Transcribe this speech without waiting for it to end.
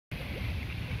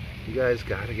You guys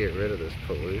gotta get rid of this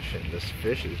pollution. This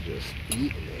fish is just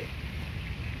eating it.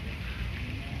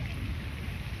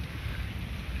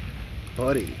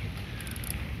 Buddy.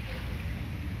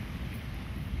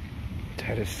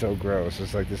 That is so gross.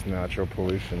 It's like this natural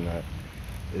pollution that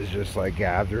is just like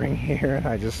gathering here, and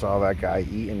I just saw that guy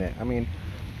eating it. I mean,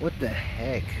 what the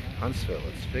heck? Huntsville,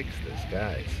 let's fix this,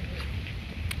 guys.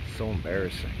 So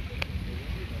embarrassing.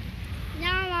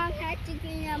 Now Mom has to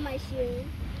clean up my shoes.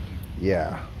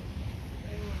 Yeah.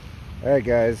 Alright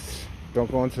guys, don't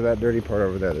go into that dirty part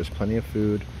over there. There's plenty of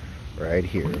food right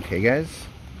here. Okay guys?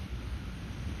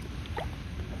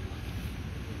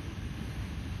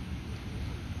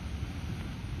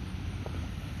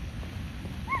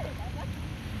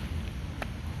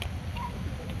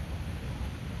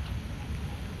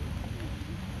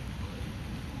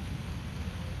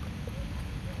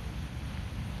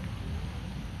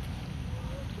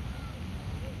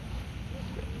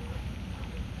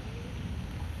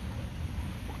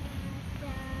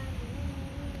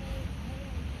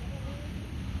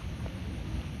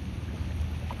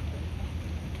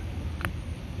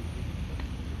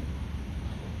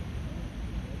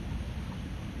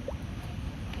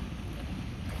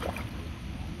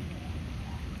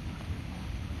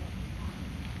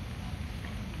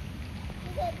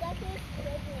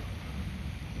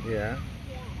 Yeah.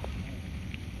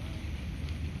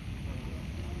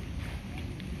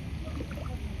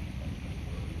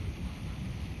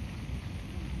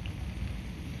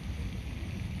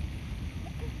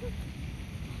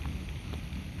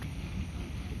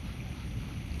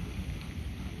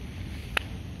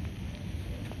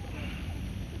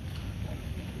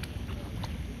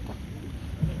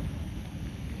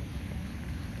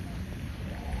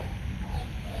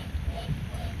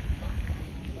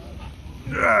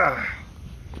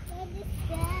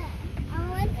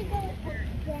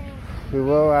 We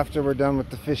will after we're done with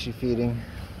the fishy feeding.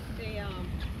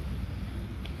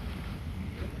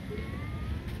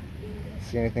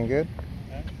 See anything good?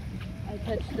 I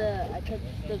touched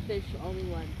the fish only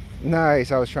once.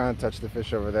 Nice. I was trying to touch the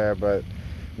fish over there, but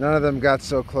none of them got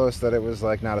so close that it was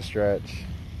like not a stretch.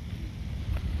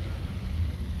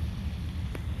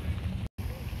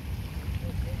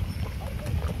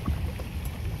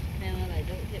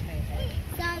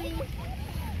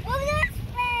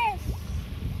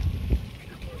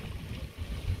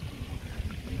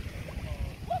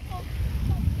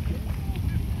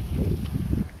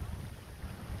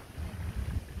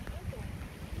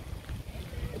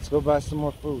 Let's go buy some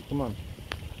more food. Come on.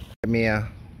 Mia,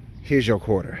 here's your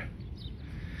quarter.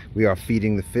 We are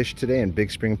feeding the fish today in Big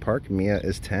Spring Park. Mia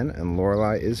is 10 and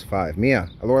Lorelei is 5. Mia,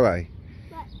 Lorelei,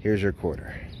 here's your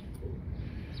quarter.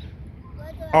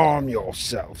 Arm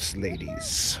yourselves,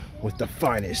 ladies, with the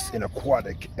finest in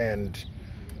aquatic and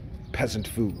pheasant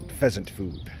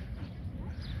food.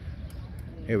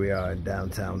 Here we are in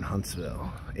downtown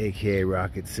Huntsville, aka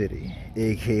Rocket City,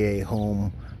 aka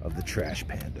home of the trash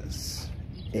pandas,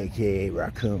 aka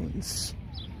raccoons,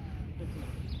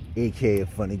 aka a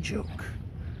funny joke.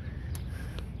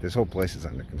 This whole place is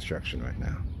under construction right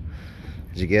now.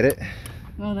 Did you get it?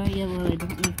 Well, not yet. Well, I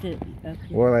don't lift it up here.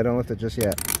 Lorelei, don't lift it just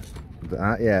yet.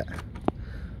 Not yet.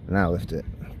 Now lift it.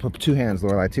 Put 2 hands,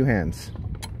 Lorelei, 2 hands.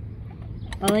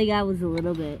 All I got was a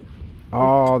little bit.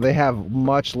 Oh, they have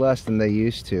much less than they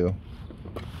used to.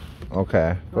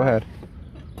 Okay, go ahead.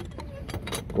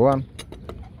 Go on.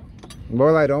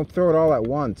 Lorelei, don't throw it all at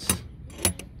once.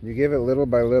 You give it little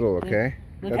by little, okay?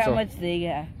 Look how much they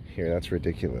got. Here, that's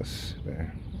ridiculous.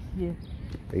 There. Yeah.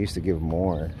 They used to give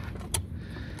more.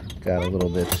 Got a little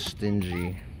bit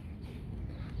stingy.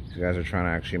 These guys are trying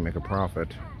to actually make a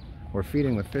profit. We're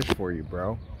feeding the fish for you,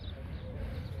 bro.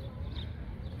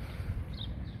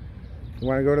 You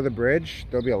want to go to the bridge?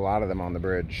 There'll be a lot of them on the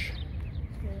bridge.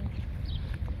 Okay.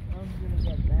 I'm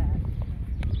gonna get that.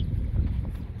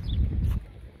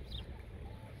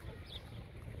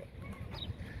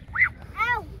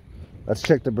 Ow! Let's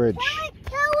check the bridge.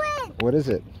 Kill it! What is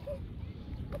it?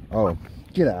 Oh,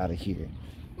 get out of here.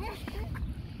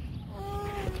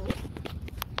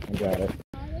 I got it.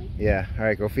 Yeah, all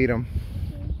right, go feed them.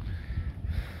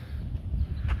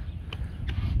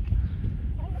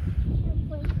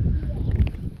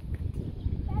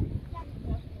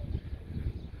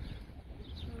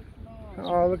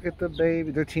 Oh, look at the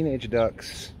baby. They're teenage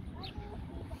ducks.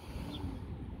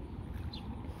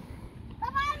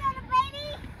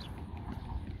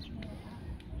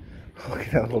 Look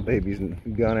at that little baby's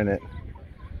gunning it.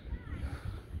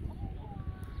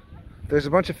 There's a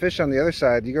bunch of fish on the other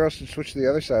side. You girls should switch to the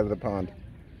other side of the pond.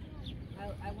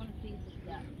 I want to feed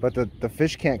the duck. But the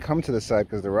fish can't come to the side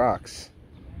because of the rocks.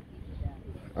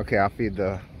 Okay, I'll feed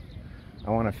the I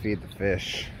want to feed the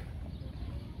fish.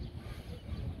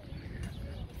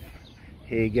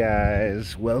 Hey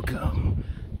guys, welcome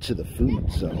to the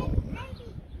food zone.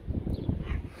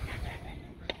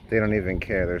 They don't even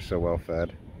care, they're so well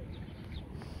fed.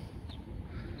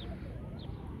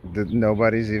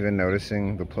 Nobody's even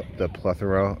noticing the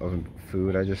plethora of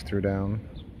food I just threw down.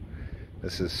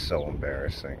 This is so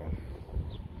embarrassing.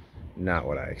 Not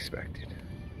what I expected.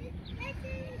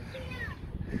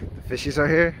 The fishies are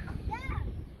here?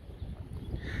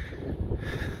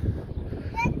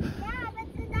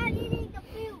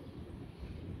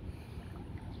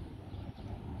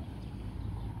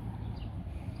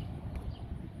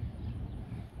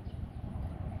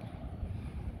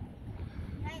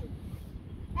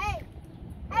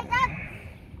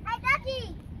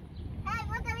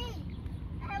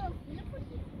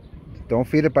 Don't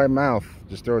feed it by mouth.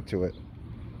 Just throw it to it.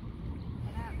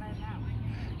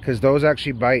 Because those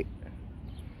actually bite.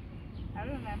 I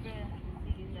remember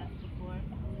feeding that before.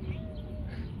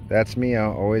 That's me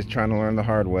out, always trying to learn the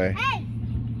hard way. Hey!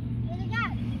 Where'd it go?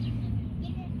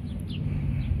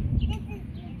 This is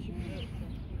your treat.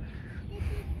 This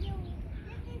is your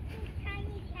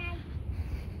tiny tag.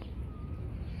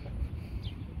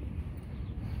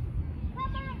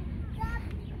 Come on, stop.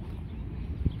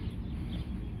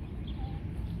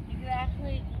 You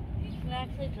can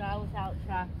actually draw without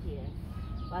chalk here.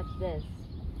 Watch this.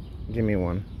 Give me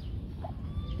one.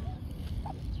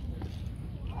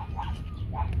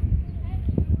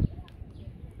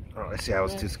 Oh, I see. I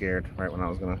was too scared right when I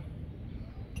was gonna.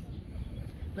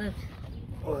 Look.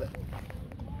 What?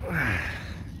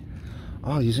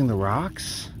 Oh, using the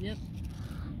rocks? Yep.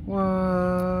 What?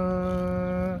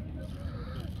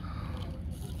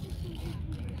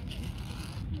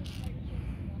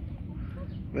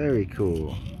 Very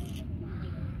cool.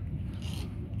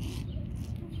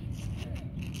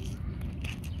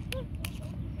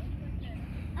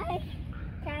 Okay.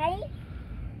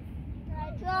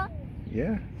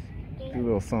 Yeah. Do a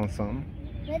little something.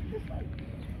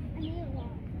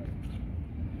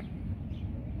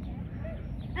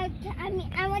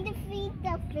 I want to feed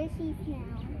the fishies now.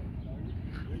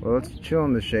 Well, let's chill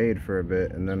in the shade for a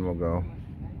bit and then we'll go.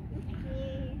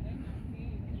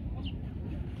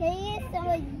 Can you get some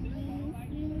of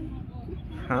these?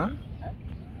 Huh?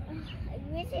 I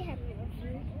wish I had more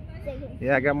food.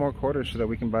 Yeah, I got more quarters so that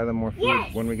we can buy them more food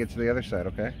Yes. when we get to the other side,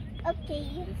 okay? Okay.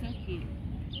 They're so cute.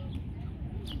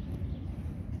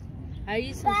 How are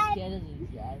you so scared of these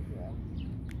guys, though?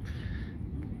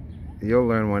 You'll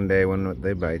learn one day when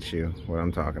they bite you what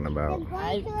I'm talking about.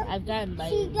 I've gotten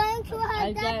bites. She's going to her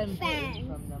I've duck gotten bitten fence.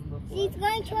 from them before. She's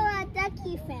going to her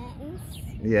ducky fence.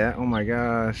 Yeah, oh my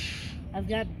gosh. I've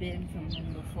got bitten from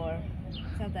them before. It's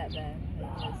not that bad.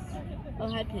 Oh,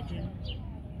 hi, pigeon.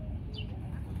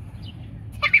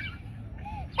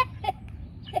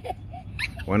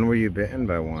 When were you bitten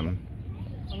by one?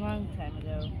 A long time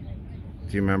ago.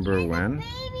 Do you remember when? Baby!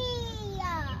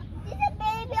 There's a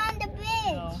baby on the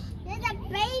bridge. No. There's a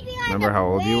baby on the Remember how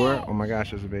old you were? bridge. Oh my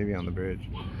gosh, there's a baby on the bridge.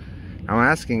 I'm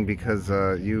asking because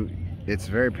it's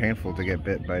very painful to get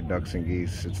bit by ducks and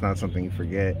geese. It's not something you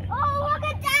forget. Oh, look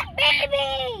at that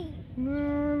baby!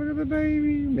 No, look at the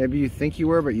baby. Maybe you think you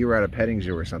were, but you were at a petting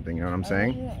zoo or something, you know what I'm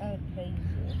saying?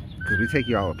 Because we take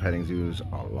you all to petting zoos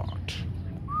a lot.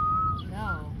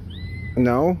 No.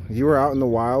 No? You were out in the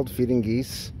wild feeding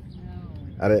geese?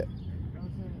 No. At it?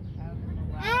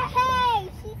 Hey,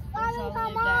 she's following her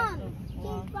mom.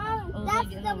 She's following.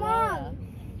 That's the mom.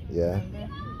 Yeah.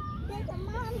 There's a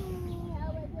mommy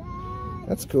over there.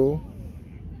 That's cool.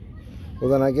 Well,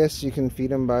 then I guess you can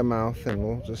feed them by mouth and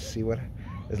we'll just see what...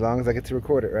 As long as I get to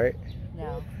record it, right?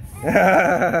 No.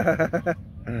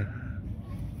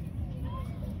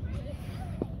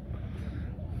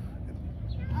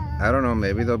 I don't know,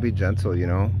 maybe they'll be gentle, you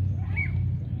know?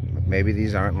 Maybe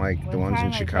these aren't like the One ones in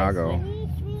time I Chicago.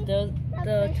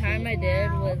 The time I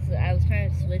did was I was trying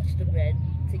to switch the bread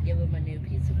to give him a new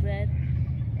piece of bread,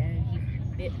 and he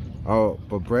bit me. Oh,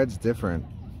 but bread's different.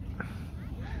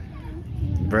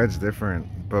 Bread's different.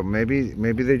 But maybe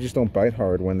they just don't bite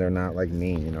hard when they're not like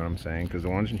mean, you know what I'm saying? Because the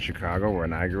ones in Chicago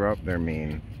when I grew up, they're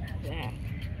mean. Yeah.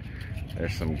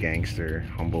 There's some gangster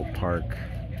Humboldt Park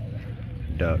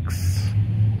ducks.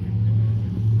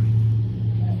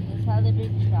 That's how they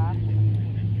big chalk.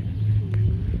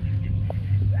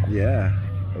 Yeah,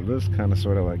 it looks kind of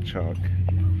sort of like chalk.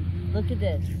 Look at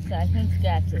this. So I can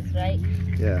scratch this, right?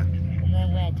 Yeah. And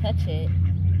then when I touch it,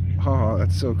 Oh,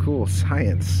 that's so cool.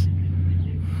 Science.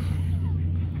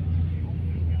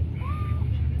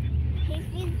 He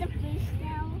feeds the fish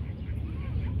now.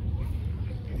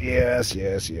 Yes,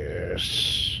 yes,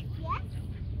 yes. Yes?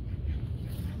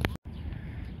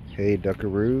 Hey,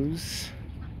 Duckaroos.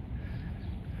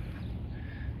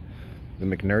 The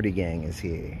McNerdy gang is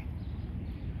here.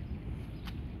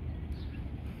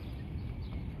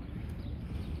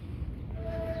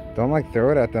 Don't like throw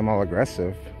it at them all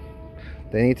aggressive.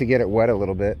 They need to get it wet a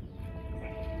little bit.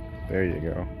 There you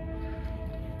go.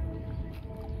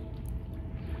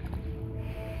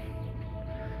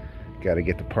 Got to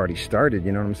get the party started,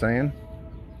 you know what I'm saying?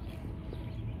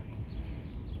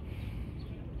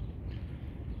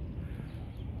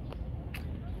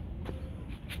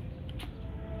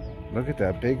 Look at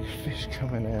that big fish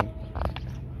coming in.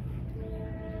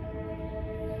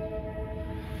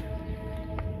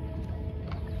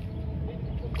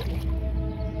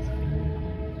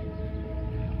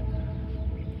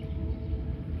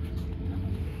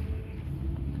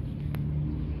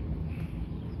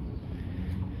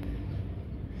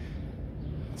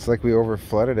 It's like we over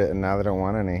flooded it and now they don't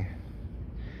want any.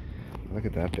 Look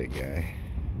at that big guy.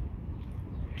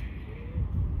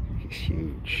 He's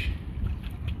huge.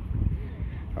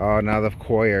 Oh, now the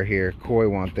koi are here. Koi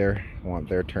want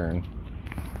their turn.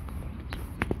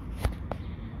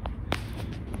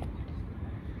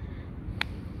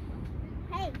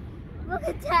 Hey, look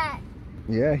at that.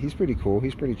 Yeah, he's pretty cool.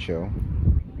 He's pretty chill.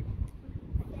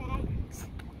 That's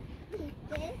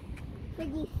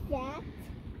pretty fat.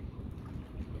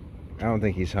 I don't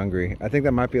think he's hungry. I think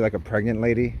that might be like a pregnant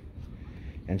lady.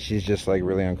 And she's just like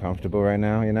really uncomfortable right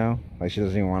now, you know? Like she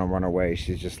doesn't even want to run away.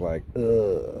 She's just like,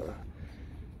 ugh.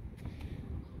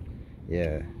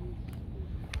 Yeah.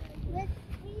 Let's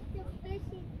feed the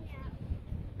fishes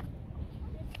now.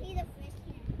 Let's feed the fish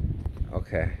now.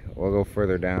 Okay, we'll go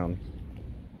further down.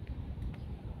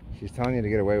 She's telling you to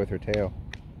get away with her tail.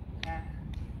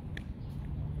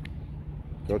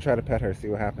 Go try to pet her, see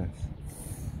what happens.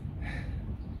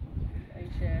 Are you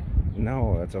sure?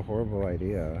 No, that's a horrible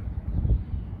idea.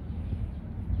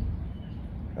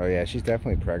 Oh yeah, she's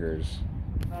definitely preggers.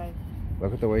 Right.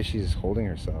 Look at the way she's holding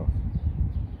herself.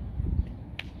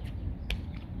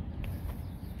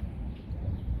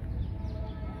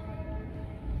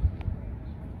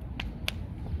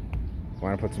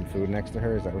 Want to put some food next to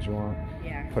her? Is that what you want?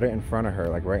 Yeah. Put it in front of her,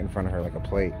 like right in front of her, like a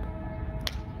plate.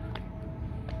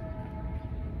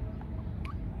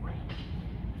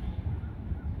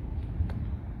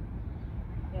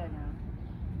 Yeah,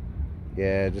 no.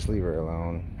 Yeah, just leave her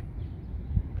alone.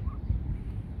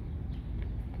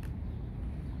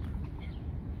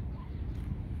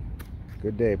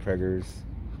 Good day, preggers.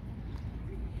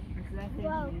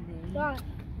 Whoa, God.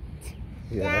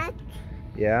 Yeah. Dad,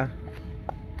 Yeah?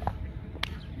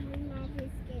 my mouth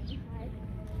is getting hard.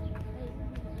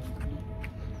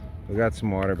 We got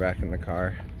some water back in the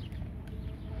car.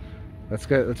 Let's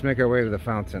make our way to the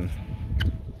fountain.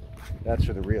 That's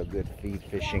where the real good feed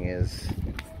fishing is.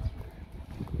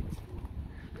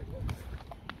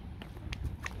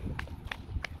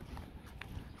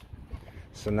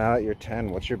 So now that you're 10,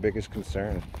 what's your biggest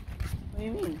concern? What do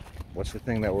you mean? What's the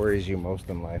thing that worries you most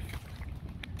in life?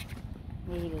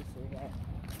 We need to say that.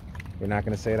 You're not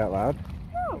going to say it out loud?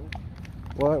 No.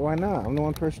 Well, why not? I'm the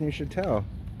one person you should tell.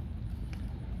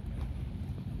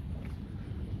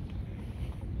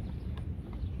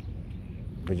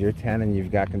 But you're 10 and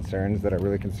you've got concerns that are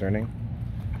really concerning?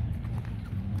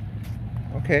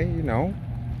 Okay, you know.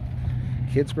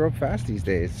 Kids grow up fast these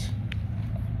days.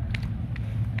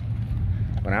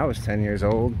 When I was 10 years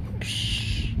old,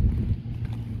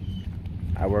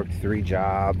 I worked 3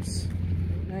 jobs,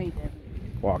 No, you didn't.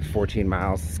 walked 14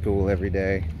 miles to school every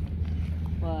day.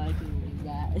 Well, I can believe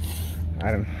that.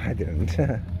 I didn't.